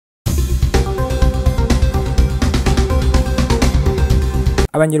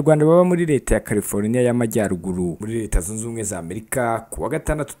Abanyarwanda baba muri leta ya California y'Amajyaruguru muri Leta Zunze Ubumwe za Amerika ku wa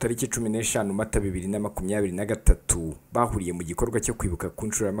gatandatu tariki 15 Mata 2023 bahuriye mu gikorwa cyo kwibuka ku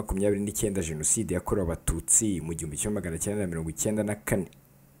nshuro ya 29 Jenoside yakorewe Abatutsi mu 1994.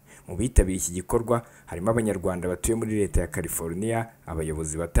 Mu bitabiriye iki gikorwa harimo Abanyarwanda batuye muri leta ya California,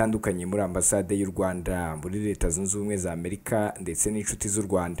 abayobozi batandukanye muri ambasade y'u Rwanda muri Leta Zunze Ubumwe za Amerika ndetse n'inshuti z'u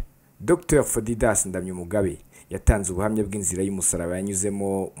Rwanda. Dr. Fodidas Ndamyumugabe yatanze ubuhamya bw'inzira y'umusaraba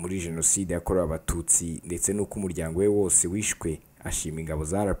yanyuzemo muri Jenoside yakorewe Abatutsi ndetse n'uko umuryango we wose wishwe, ashima ingabo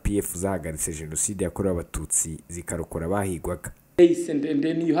za RPF zahagaritse Jenoside yakorewe Abatutsi zikarokora bahigwaga. And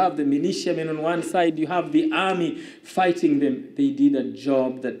then you have the militiamen on one side, you have the army fighting them. They did a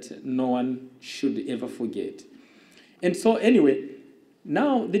job that no one should ever forget. And so anyway,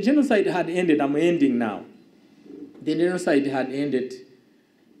 now the genocide had ended. I'm ending now. The genocide had ended,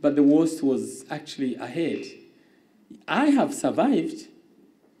 but the worst was actually ahead. I have survived,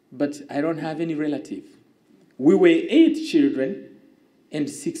 but I don't have any relative. We were 8 children, and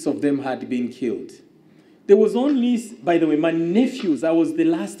 6 of them had been killed. There was only, by the way, my nephews, I was the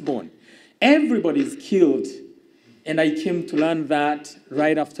last born. Everybody's killed. And I came to learn that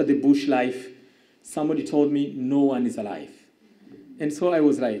right after the bush life. Somebody told me no one is alive. And so I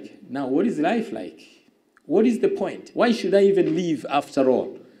was like, now what is life like? What is the point? Why should I even live after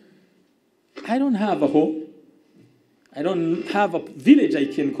all? I don't have a home. I don't have a village I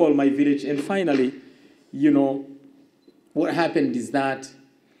can call my village. And finally, what happened is that,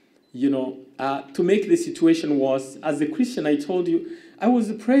 to make the situation worse, as a Christian, I told you, I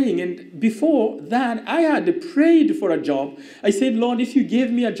was praying. And before that, I had prayed for a job. I said, Lord, if you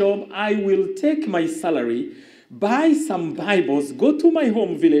give me a job, I will take my salary, buy some Bibles, go to my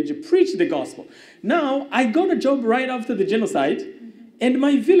home village, preach the gospel. Now, I got a job right after the genocide, and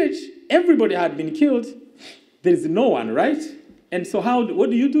my village, everybody had been killed. There is no one, right? And so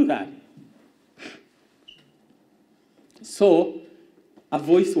what do you do that? So a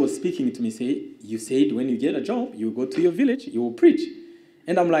voice was speaking to me, say, you said when you get a job, you go to your village, you will preach.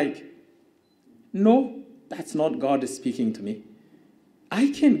 And I'm like, no, that's not God speaking to me. I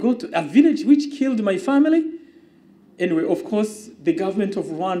can go to a village which killed my family. Anyway, of course, the government of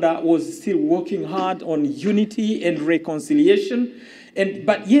Rwanda was still working hard on unity and reconciliation.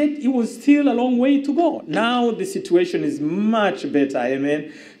 But yet, it was still a long way to go. Now, the situation is much better,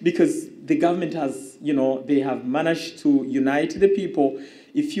 amen, because the government has, they have managed to unite the people.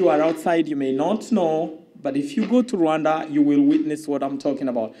 If you are outside, you may not know, but if you go to Rwanda, you will witness what I'm talking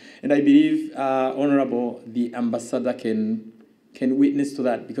about. And I believe, Honorable, the ambassador can witness to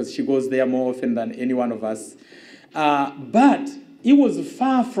that, because she goes there more often than any one of us. But it was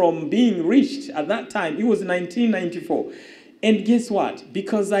far from being reached at that time. It was 1994. And guess what?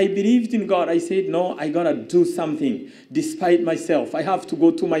 Because I believed in God, I said, no, I gotta do something despite myself. I have to go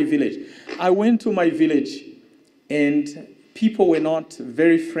to my village. I went to my village, and people were not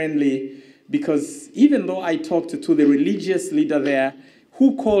very friendly, because even though I talked to the religious leader there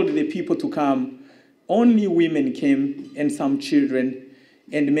who called the people to come, only women came and some children,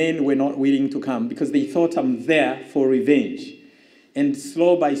 and men were not willing to come because they thought I'm there for revenge. And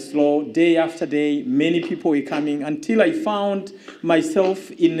slow by slow, day after day, many people were coming until I found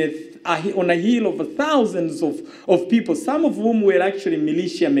myself on a hill of thousands of people, some of whom were actually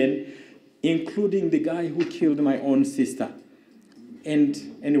militiamen, including the guy who killed my own sister. And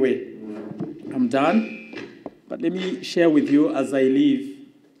anyway, I'm done. But let me share with you as I leave,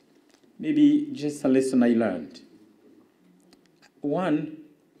 maybe just a lesson I learned. One,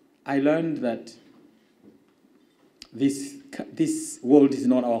 I learned that this world is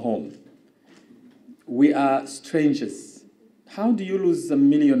not our home. We are strangers. How do you lose 1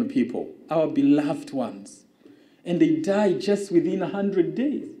 million people, our beloved ones, and they die just within 100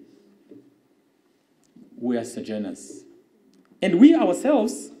 days? We are sojourners. And we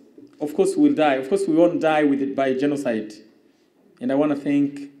ourselves, of course, will die. Of course, we won't die by genocide. And I want to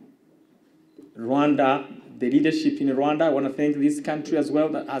thank Rwanda, the leadership in Rwanda. I want to thank this country as well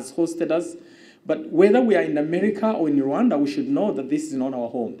that has hosted us. But whether we are in America or in Rwanda, we should know that this is not our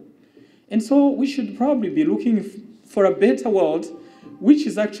home. And so we should probably be looking for a better world, which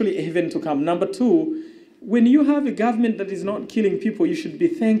is actually a heaven to come. Number 2, when you have a government that is not killing people, you should be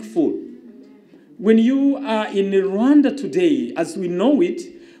thankful. When you are in Rwanda today, as we know it,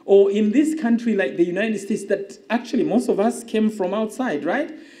 or in this country like the United States, that actually most of us came from outside,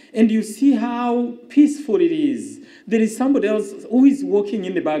 right? And you see how peaceful it is. There is somebody else who is working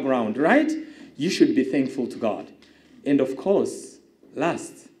in the background, right? You should be thankful to God. And of course,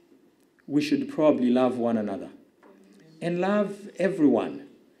 last, we should probably love one another and love everyone.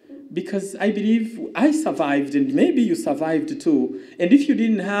 because I believe I survived, and maybe you survived too. And if you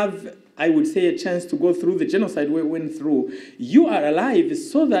didn't have, I would say, a chance to go through the genocide we went through, you are alive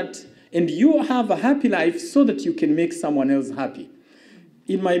so that, and you have a happy life so that you can make someone else happy.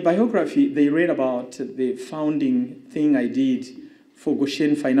 In my biography, they read about the founding thing I did for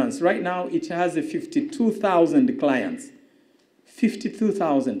Goshen Finance. Right now, it has 52,000 clients.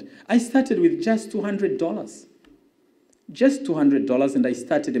 52,000. I started with just $200. Just $200, and I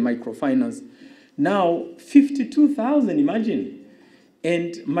started a microfinance. Now, 52,000, imagine.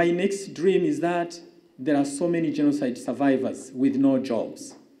 And my next dream is that there are so many genocide survivors with no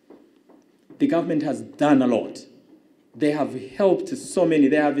jobs. The government has done a lot. They have helped so many.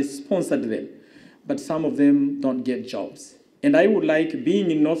 They have sponsored them. But some of them don't get jobs. And I would like, being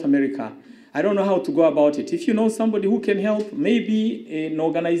in North America, I don't know how to go about it. If you know somebody who can help, maybe an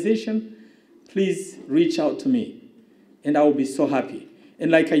organization, please reach out to me. And I will be so happy.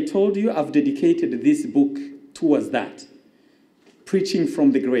 And like I told you, I've dedicated this book towards that. Preaching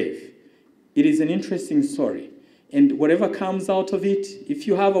from the grave. It is an interesting story. And whatever comes out of it, if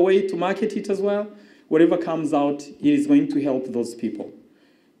you have a way to market it as well, whatever comes out, it is going to help those people.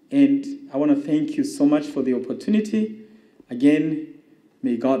 And I want to thank you so much for the opportunity. Again,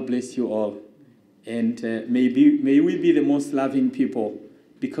 may God bless you all. And may we be the most loving people,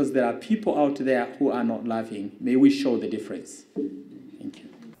 because there are people out there who are not loving. May we show the difference. Thank you.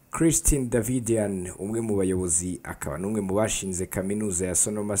 Christine Davidian, umwe mu bayobozi akaba n'umwe mu bashinze kaminuza ya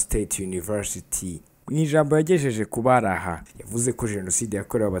Sonoma State University, mu ijambo yagejeje ku baraha yavuze ko Jenoside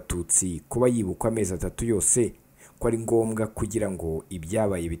yakorewe Abatutsi kuba yibukwa amezi 3 yose ko ari ngombwa kugira ngo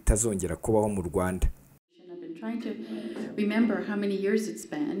ibyabaye bitazongera kubaho mu Rwanda. I've been trying to remember how many years it's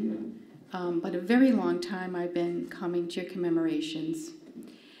been, but a very long time I've been coming to your commemorations,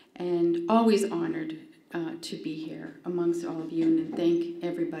 and always honored to be here amongst all of you, and thank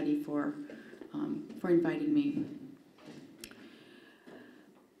everybody for inviting me.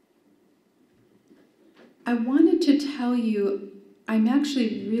 I wanted to tell you, I'm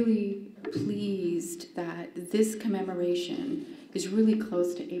actually really pleased that this commemoration is really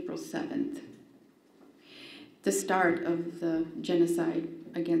close to April 7th, the start of the genocide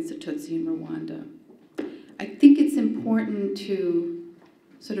against the Tutsi in Rwanda. I think it's important to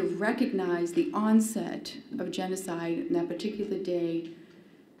sort of recognize the onset of genocide on that particular day,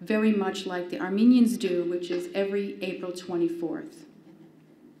 very much like the Armenians do, which is every April 24th.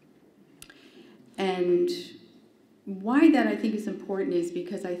 And why that I think is important is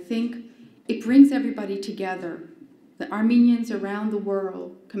because I think it brings everybody together. The Armenians around the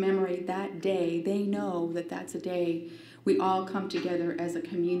world commemorate that day. They know that that's a day we all come together as a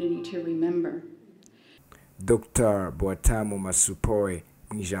community to remember. Dr. Boatamu Masupoe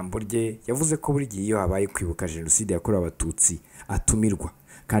mu ijambo rye yavuze ko buri gihe iyo habaye kwibuka Jenoside yakorewe Abatutsi atumirwa,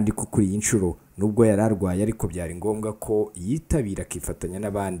 kandi ko kuri iyi nshuro nubwo yararwaye ariko byari ngombwa ko yitabira akifatanya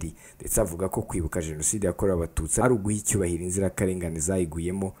n'abandi, ndetse avuga ko kwibuka Jenoside yakorewe Abatutsi ari uguha icyubahiro inzirakarengane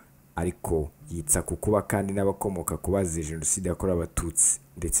zayiguyemo, ariko yitsa ku kuba kandi n'abakomoka ku bazize Jenoside yakorewe Abatutsi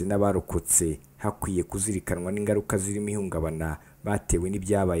ndetse n'abarokotse hakwiye kuzirikanwa n'ingaruka zirimo ihungabana batewe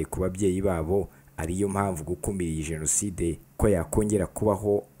n'ibyabaye ku babyeyi babo, ariyo mpamvu gukumira iyi Jenoside ko yakongera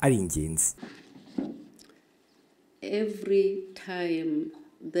kubaho ari ingenzi. Every time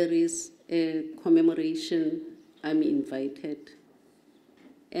there is a commemoration, I'm invited.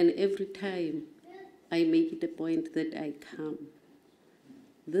 And every time I make it a point that I come.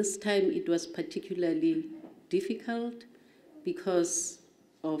 This time it was particularly difficult because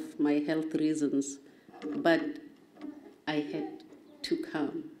of my health reasons, but I had to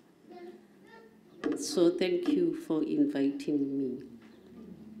come. So thank you for inviting me.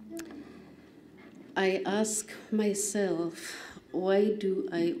 I ask myself, why do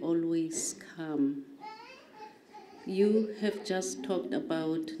I always come? You have just talked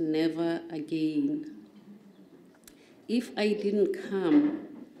about never again. If I didn't come,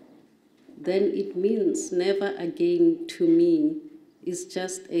 then it means never again to me is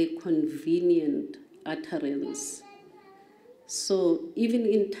just a convenient utterance. So even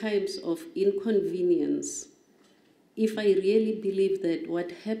in times of inconvenience, if I really believe that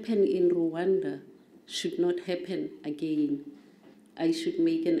what happened in Rwanda should not happen again, I should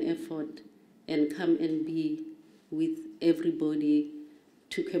make an effort and come and be with everybody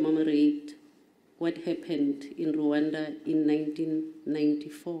to commemorate what happened in Rwanda in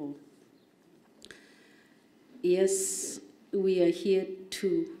 1994. Yes, we are here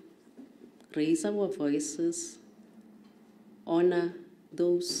to raise our voices, honor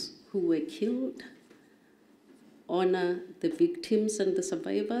those who were killed, honor the victims and the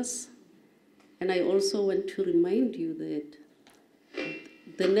survivors. And I also want to remind you that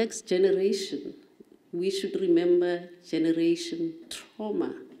the next generation, we should remember generation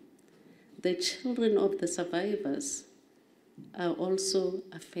trauma. The children of the survivors are also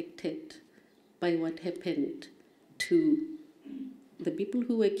affected by what happened to the people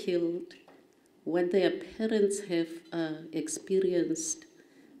who were killed, what their parents have experienced.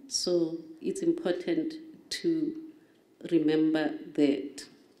 So it's important to remember that.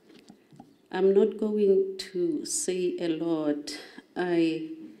 I'm not going to say a lot. I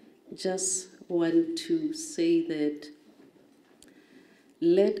just want to say that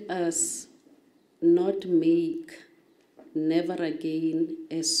let us not make never again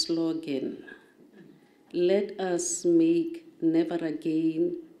a slogan. Let us make never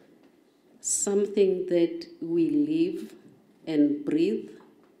again something that we live and breathe,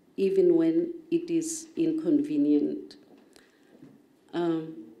 even when it is inconvenient.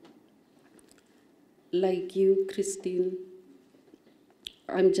 Like you, Christine,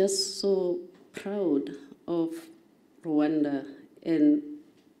 I'm just so proud of Rwanda and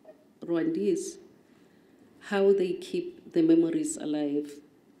Rwandese, how they keep the memories alive.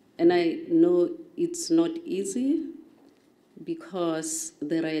 And I know it's not easy because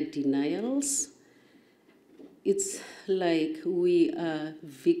there are denials. It's like we are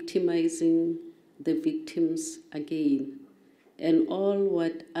victimizing the victims again. And all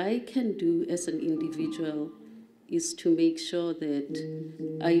what I can do as an individual is to make sure that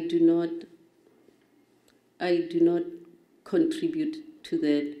I do not contribute to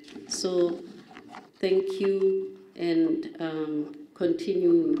that. So thank you, and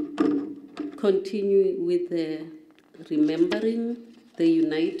continue with the remembering, the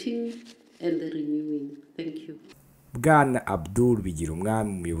uniting, and the renewing. Thank you. Bwana Abdul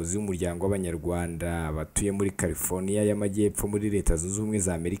Bigirumwami, umuyobozi w'umuryango w'Abanyarwanda batuye muri California y'Amajyepfo muri Leta Zunze Ubumwe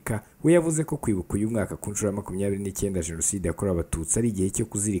za Amerika, we yavuze ko kwibuka uyu mwaka ku nshuro ya 29 Jenoside yakorewe Abatutsi ari igihe cyo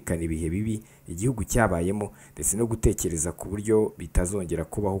kuzirikana ibihe bibi igihugu cyabayemo ndetse no gutekereza ku buryo bitazongera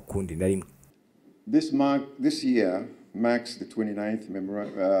kubaho kundi na rimwe. This year marks the 29th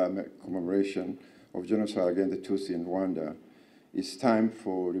commemoration of genocide against the Tutsi in Rwanda. It's time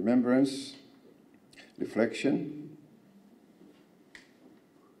for remembrance, reflection,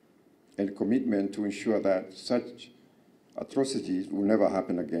 and commitment to ensure that such atrocities will never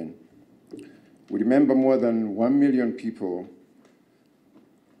happen again. We remember more than 1 million people,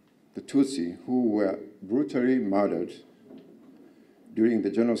 the Tutsi, who were brutally murdered during the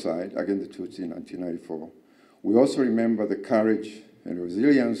genocide against the Tutsi in 1994. We also remember the courage and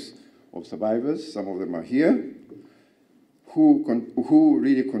resilience of survivors, some of them are here, who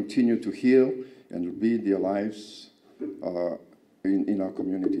really continue to heal and lead their lives in our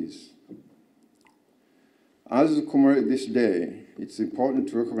communities. As we commemorate this day, it's important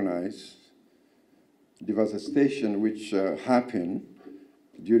to recognize the devastation which happened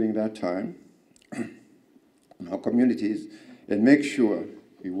during that time in our communities and make sure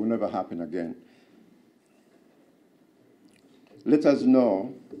it will never happen again. Let us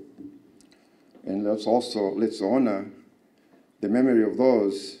know, and let's honor the memory of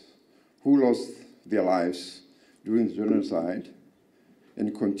those who lost their lives during the genocide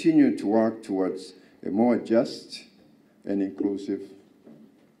and continue to work towards a more just and inclusive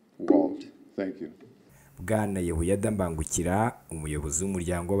world. Thank you. Bwana Yehoyada Mbangukira, umuyobozi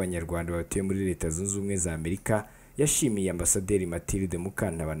w'umuryango w'Abanyarwanda batuye muri Leta Zunze Ubumwe za Amerika, yashimiye Ambasaderi Mathilde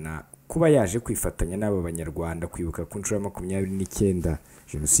Mukantabana kuba yaje kwifatanya n'aba Banyarwanda kwibuka ku nshuro ya 29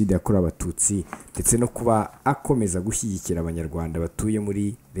 Jenoside yakorewe Abatutsi ndetse no kuba akomeza gushyigikira Abanyarwanda batuye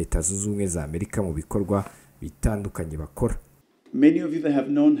muri Leta Zunze Ubumwe za Amerika mu bikorwa bitandukanye bakora. Many of you that have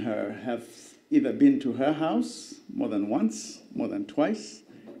known her have either been to her house more than once, more than twice.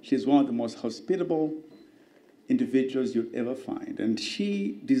 She's one of the most hospitable individuals you'll ever find, and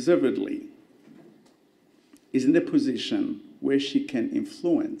she deservedly is in a position where she can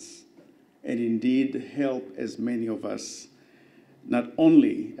influence and indeed help as many of us, not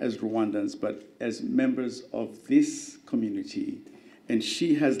only as Rwandans, but as members of this community. And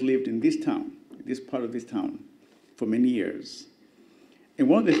she has lived in this town, this part of this town, for many years. And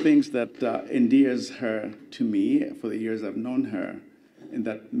one of the things that endears her to me for the years I've known her, and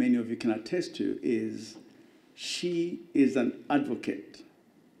that many of you can attest to, is she is an advocate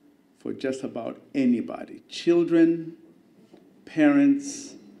for just about anybody. Children,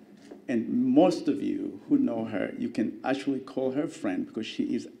 parents, and most of you who know her, you can actually call her friend because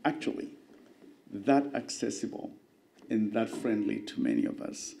she is actually that accessible and that friendly to many of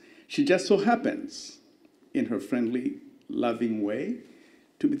us. She just so happens, in her friendly, loving way,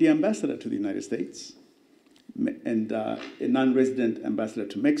 to be the ambassador to the United States and a non-resident ambassador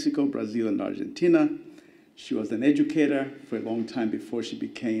to Mexico, Brazil, and Argentina. She was an educator for a long time before she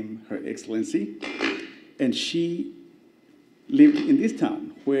became Her Excellency. And she lived in this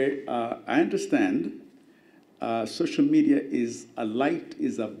town where I understand social media is a light,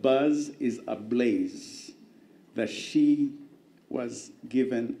 is a buzz, is a blaze, that she was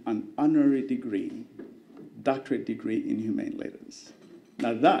given an honorary degree, doctorate degree in humane letters.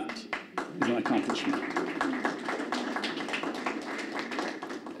 Now that is an accomplishment.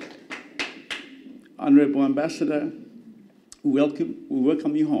 Honorable Ambassador, we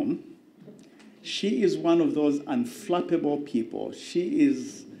welcome you home. She is one of those unflappable people. She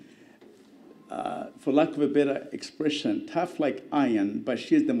is, for lack of a better expression, tough like iron, but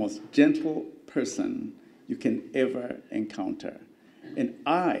she is the most gentle person you can ever encounter. And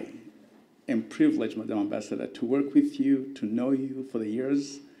I am privileged, Madam Ambassador, to work with you, to know you for the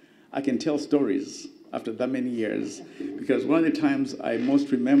years. I can tell stories after that many years, because one of the times I most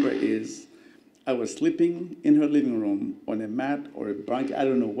remember is I was sleeping in her living room on a mat or a blanket. I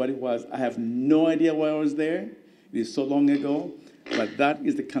don't know what it was. I have no idea why I was there. It is so long ago. But that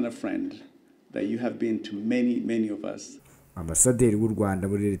is the kind of friend that you have been to many, many of us. Ambasaderi w'u Rwanda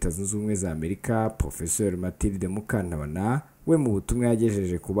muri Leta Zunze Ubumwe za Amerika, Professor Mathilde Mukantabana, we mu butumwa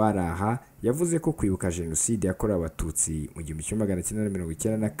yagejeje ku baraha yavuze ko kwibuka Jenoside yakorewe Abatutsi mu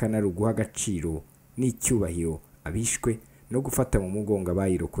 1994 ari uguha agaciro n'icyubahiro abishwe no gufata mu mugongo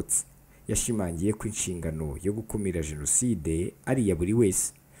abayirokotse. Yashimangiye ko inshingano yo gukumira Jenoside ari ya buri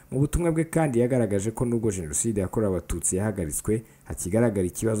wese. Mu butumwa bwe kandi yagaragaje ko nubwo Jenoside yakorewe Abatutsi yahagaritswe, hakigaragara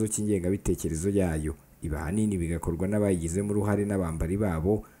ikibazo cy'ingengabitekerezo yayo, iba hanini bigakorwa n'abayigizemo uruhare n'abambari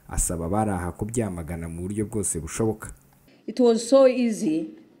babo. Asaba baraha kubyamagana mu buryo bwose bushoboka. It was so easy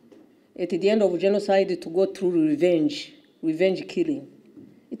at the end of genocide to go through revenge killing.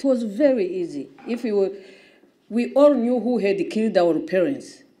 It was very easy. If we all knew who had killed our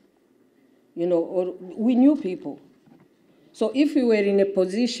parents, you know, or we knew people. So if we were in a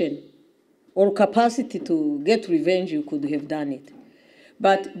position or capacity to get revenge, you could have done it.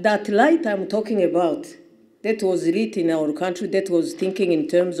 But that light I'm talking about, that was lit in our country, that was thinking in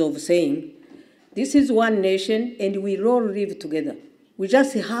terms of saying, this is one nation and we all live together. We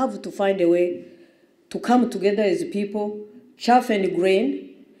just have to find a way to come together as people, chaff and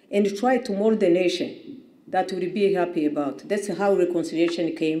grain, and try to mold a nation that we'll be happy about. That's how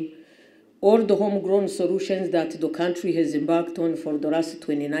reconciliation came. All the homegrown solutions that the country has embarked on for the last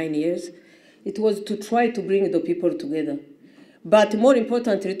 29 years, it was to try to bring the people together. But more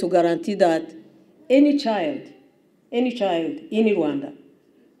importantly, to guarantee that any child in Rwanda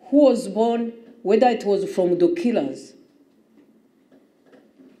who was born, whether it was from the killers,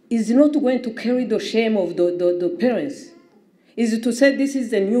 is not going to carry the shame of the parents. Is to say this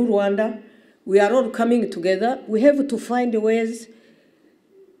is the new Rwanda, we are all coming together, we have to find ways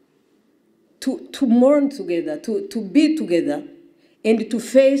to mourn together, to be together, and to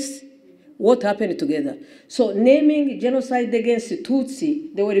face what happened together. So naming genocide against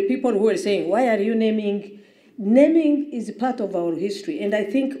Tutsi, there were people who were saying, why are you naming? Naming is part of our history, and I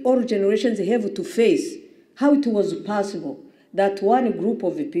think all generations have to face how it was possible that one group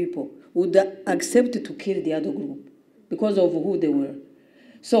of people would accept to kill the other group because of who they were.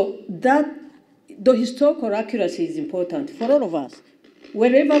 So that, the historical accuracy is important for all of us,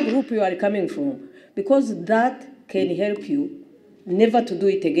 wherever group you are coming from, because that can help you never to do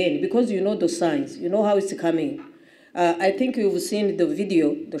it again, because you know the signs, you know how it's coming. I think you've seen the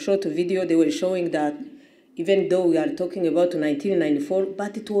video, the short video, they were showing that even though we are talking about 1994,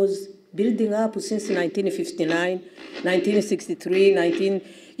 but it was building up since 1959, 1963,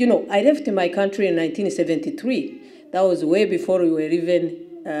 you know, I left my country in 1973. That was way before we were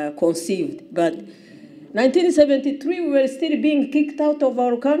even conceived. But 1973, we were still being kicked out of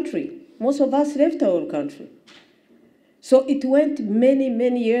our country. Most of us left our country. So it went many,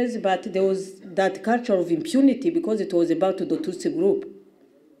 many years, but there was that culture of impunity because it was about the Tutsi group.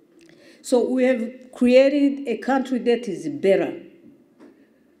 So we have created a country that is better.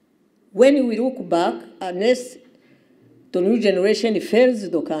 When we look back, unless the new generation fails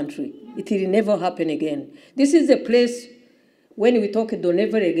the country, it will never happen again. This is a place, when we talk the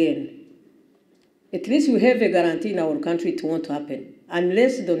never again, at least we have a guarantee in our country it won't happen,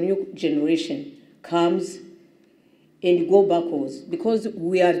 unless the new generation comes and go backwards. Because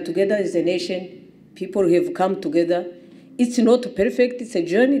we are together as a nation, people have come together. It's not perfect, it's a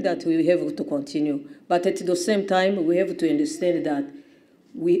journey that we have to continue. But at the same time, we have to understand that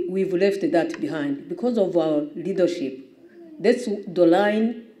we've left that behind because of our leadership. That's the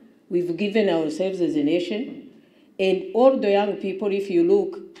line we've given ourselves as a nation. And all the young people, if you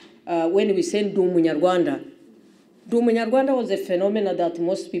look, when we send Abanyarwanda, Ndi Umunyarwanda was a phenomenon that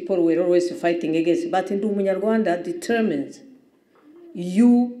most people were always fighting against, but Ndi Umunyarwanda determines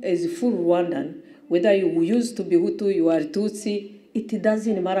you as a full Rwandan, whether you used to be Hutu, you are Tutsi, it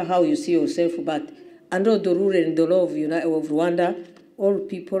doesn't matter how you see yourself, but under the rule and the law of Rwanda, all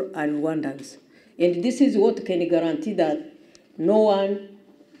people are Rwandans. And this is what can guarantee that no one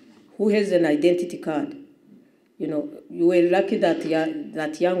who has an identity card, you were lucky that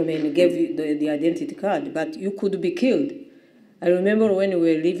that young man gave you the identity card, but you could be killed. I remember when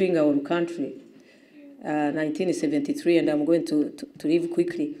we were leaving our country, 1973, and I'm going to leave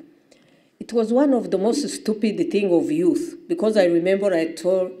quickly. It was one of the most stupid thing of youth, because I remember I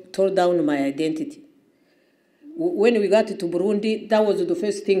tore down my identity. When we got to Burundi, that was the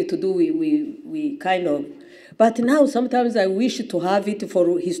first thing to do. We kind of, but now sometimes I wish to have it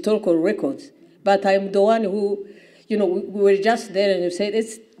for historical records. But I'm the one who, we were just there and you said,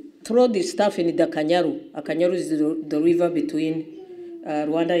 let's throw this stuff in the Akanyaru. Akanyaru is the river between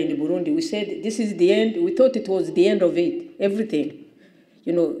Rwanda and Burundi. We said, this is the end. We thought it was the end of it, everything.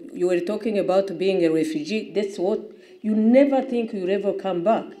 You were talking about being a refugee. That's what, you never think you'll ever come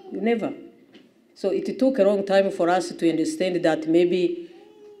back. You never. So it took a long time for us to understand that maybe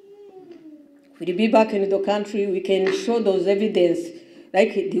we'll be back in the country, we can show those evidence,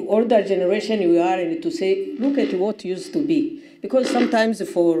 like the older generation we are, and to say, look at what used to be. Because sometimes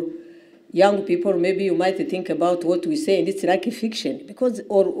for young people, maybe you might think about what we say, and it's like a fiction. Because,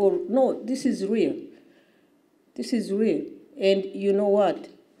 or no, this is real. This is real. And you know what?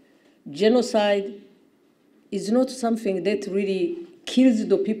 Genocide is not something that really kills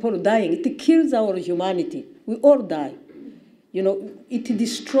the people dying. It kills our humanity. We all die. It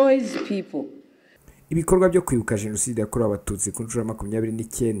destroys people. Ibikorwa byo kwibuka Jenoside yakorewe Abatutsi ku nshuro ya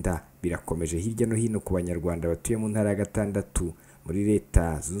 29 birakomeje hirya no hino ku Banyarwanda batuye mu ntara ya 6 muri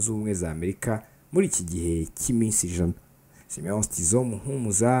Leta Zunze Ubumwe za Amerika muri iki gihe cy'iminsi ijana. Simeon Stizo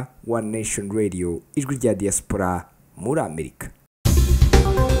Muhumuza, One Nation Radio, ijwi rya diaspora muri Amerika.